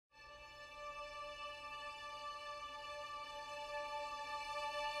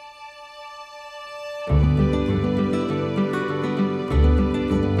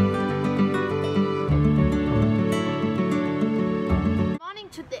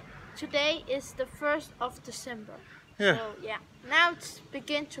Today is the 1st of December. Yeah. So yeah, now it's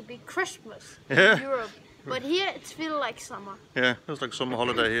begin to be Christmas in Europe. But here it feels like summer. Yeah, feels like summer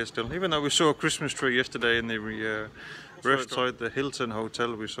holiday here still. Even though we saw a Christmas tree yesterday in the outside the Hilton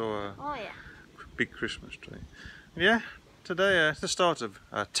Hotel, we saw a big Christmas tree. Yeah, today is the start of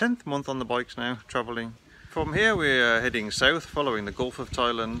our 10th month on the bikes now, travelling. From here we're heading south, following the Gulf of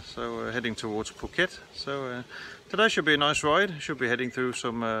Thailand, so we're heading towards Phuket. So today should be a nice ride. Should be heading through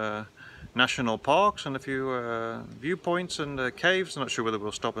some national parks and a few viewpoints and caves. I'm not sure whether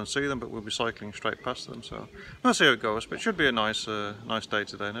we'll stop and see them, but we'll be cycling straight past them. So we'll see how it goes. But it should be a nice day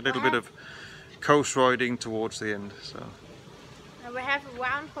today, and a little bit of coast riding towards the end. So. And we have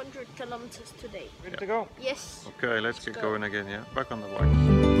around 100 kilometers today. Ready to go? Yes. Okay, let's get going again. Yeah, back on the bike.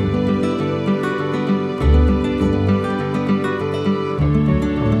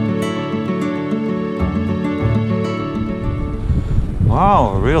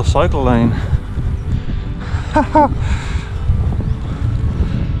 Wow, a real cycle lane.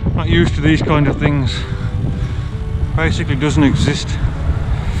 Not used to these kind of things. Basically doesn't exist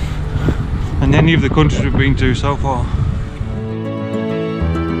in any of the countries we've been to so far.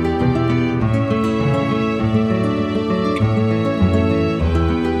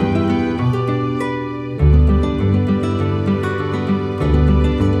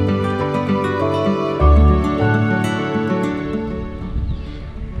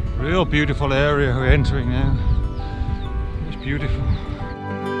 Real beautiful area we're entering now. It's beautiful.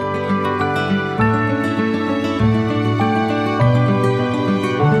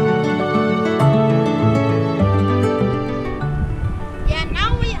 Yeah,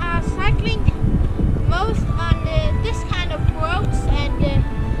 now we are cycling most on this kind of roads, and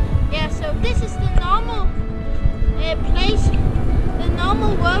yeah, so this is the normal place, the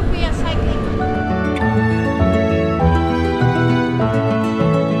normal road we are cycling.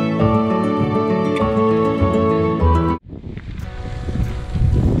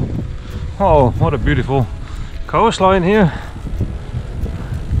 Oh, what a beautiful coastline here.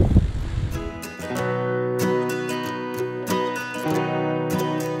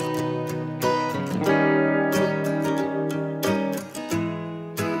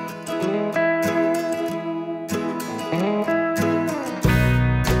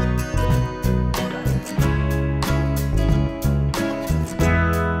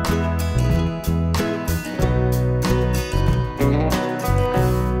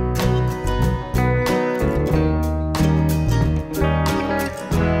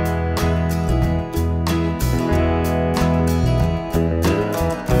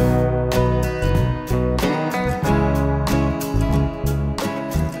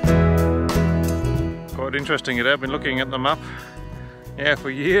 Interesting, I've been looking at the map for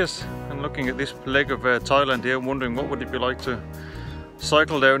years and looking at this leg of Thailand here, wondering what would it be like to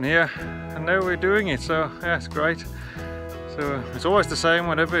cycle down here, and now we're doing it. So yeah, it's great. So it's always the same.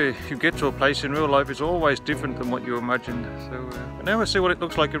 Whenever you get to a place in real life, it's always different than what you imagined. So but now we'll see what it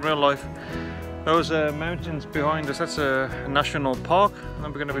looks like in real life. Those mountains behind us, that's a national park, and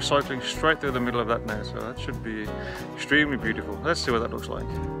we're going to be cycling straight through the middle of that now, so that should be extremely beautiful. Let's see what that looks like.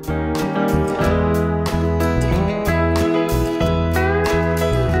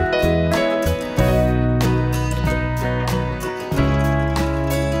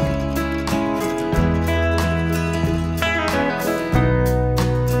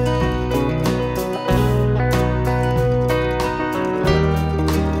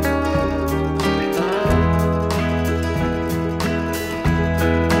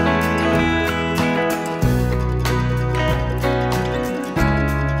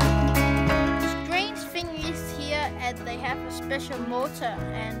 Motor,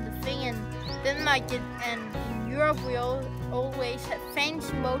 and the thing in Denmark and in Europe we always have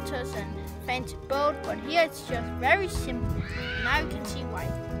fancy motors and fancy boat, but here it's just very simple. Now you can see why.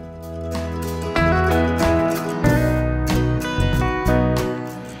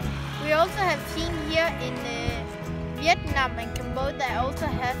 We also have seen here in Vietnam and Cambodia also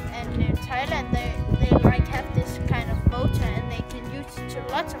have, and in Thailand they like have this kind of motor, and they can use it to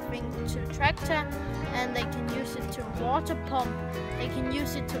lots of things, to tractor, and they can use it to water pump. They can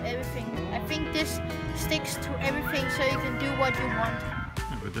use it to everything. I think this sticks to everything, so you can do what you want. We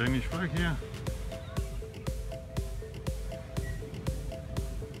have a Danish flag here.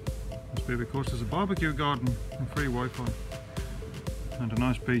 Must be because there's a barbecue garden and free Wi-Fi. And a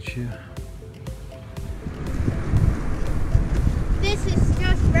nice beach here. This is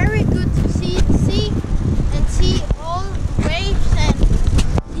just very good to see the sea and see all the waves, and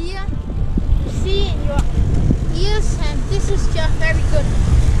here you see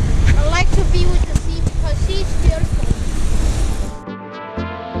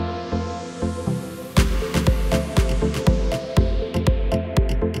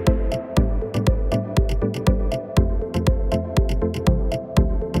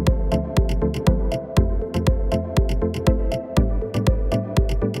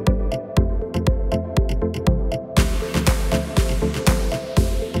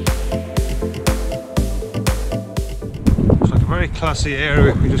classy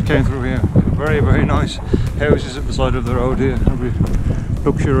area. We just came through here. Very, very nice houses at the side of the road here.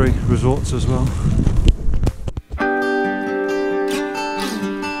 Luxury resorts as well.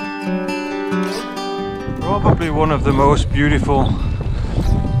 Probably one of the most beautiful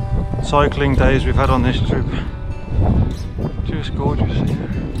cycling days we've had on this trip. Just gorgeous here.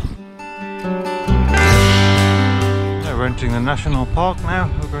 We're entering the national park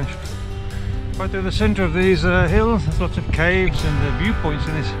now. We're going right through the centre of these hills. There's lots of caves and viewpoints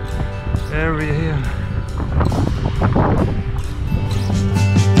in this area here.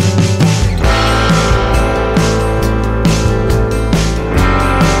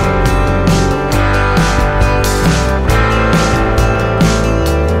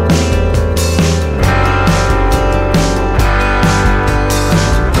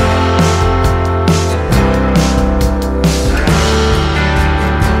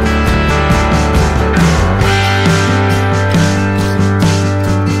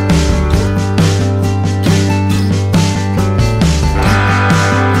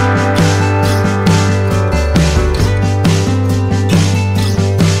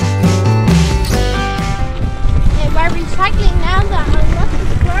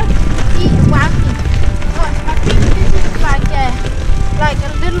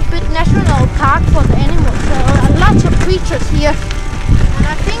 Here, and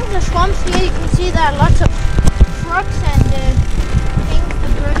I think the swamps here, you can see there are lots of frogs and things the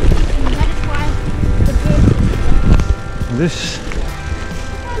birds eat, and that is why the birds eat them. This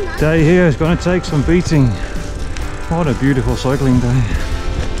day here is going to take some beating. What a beautiful cycling day.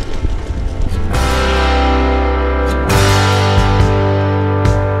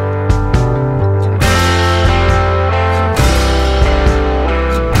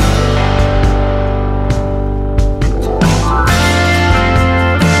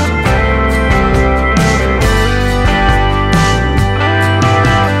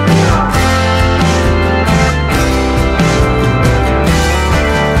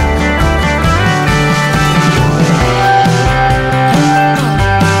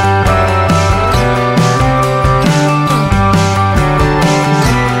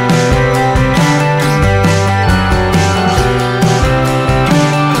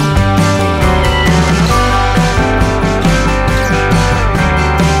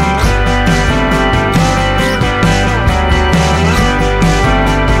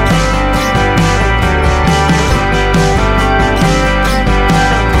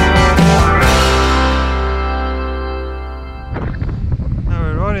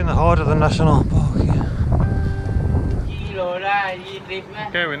 National park here.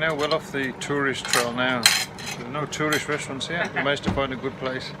 Okay, we're now well off the tourist trail now. There's no tourist restaurants here. We managed to find a good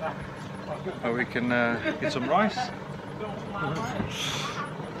place where we can get some rice.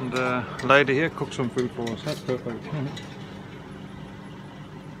 And the lady here cooked some food for us. That's perfect.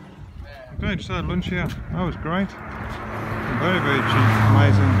 Okay, just had lunch here. That was great. Very, very cheap.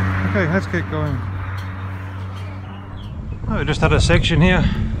 Amazing. Okay, let's get going. Oh, we just had a section here.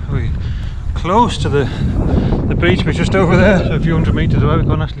 We're close to the beach, but just over there, so a few hundred meters away. We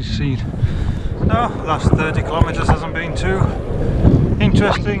can't actually see it. No, last 30 kilometers hasn't been too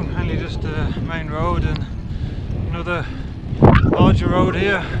interesting. Only just the main road and another larger road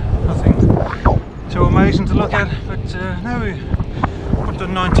here. Nothing too amazing to look at. But now we've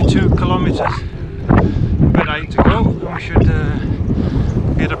done 92 kilometers. About 8 to go, and we should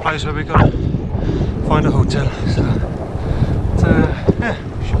be at a place where we gotta find a hotel. So, yeah,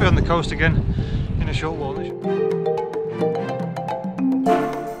 we should be on the coast again in a short while.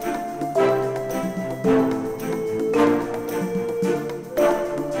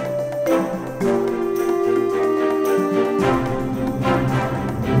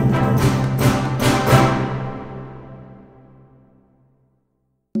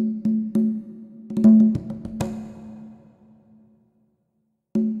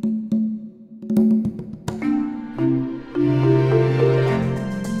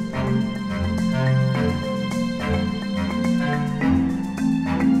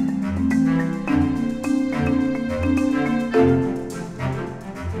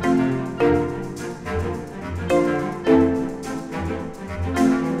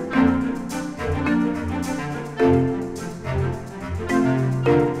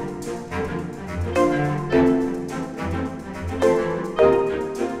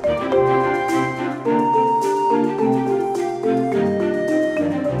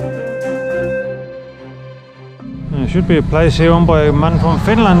 There should be a place here owned by a man from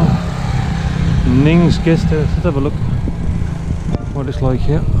Finland. Ning's guest house. Let's have a look what it's like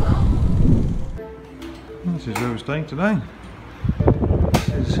here. This is where we're staying today.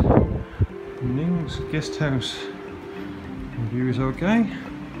 This is Ning's guest house in view is okay.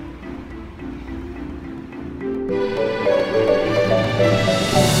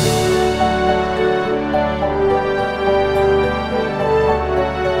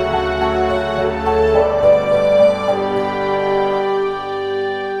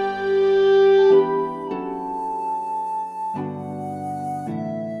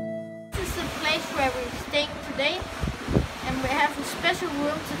 This is the place where we're staying today, and we have a special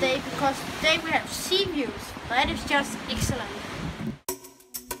room today because today we have sea views. That is just excellent.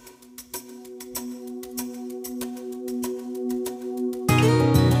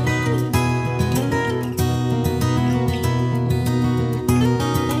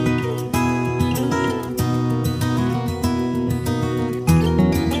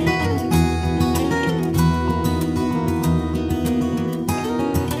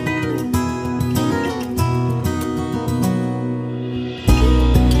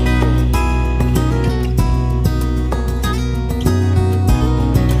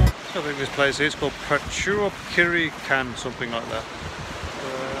 This place is called Pachur Kiri Khan, something like that.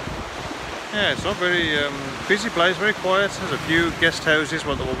 Yeah, it's not very busy place, very quiet. There's a few guest houses,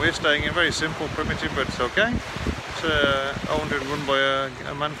 what we're staying in, very simple, primitive, but it's okay. It's owned and run by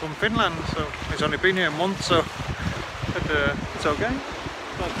a man from Finland, so he's only been here a month, so but, it's okay.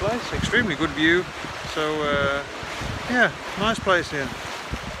 Nice place, extremely good view. So yeah, nice place here.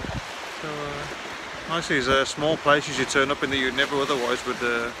 So nice, these small places you turn up in that you'd never otherwise would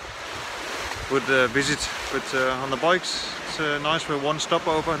visit, but on the bikes it's nice for one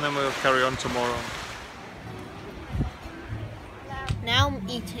stopover and then we'll carry on tomorrow. Now I'm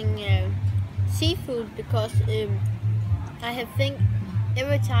eating seafood because I have think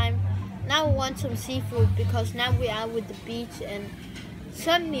every time now I want some seafood because now we are with the beach, and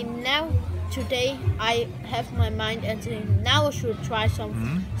suddenly now today I have my mind and saying now I should try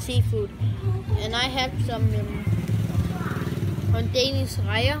some seafood, and I have some on Danish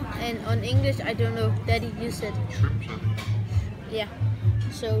rejer, and on English I don't know. Daddy, you said Shrimp, I think. Yeah.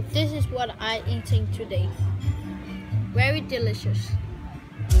 So this is what I'm eating today. Very delicious.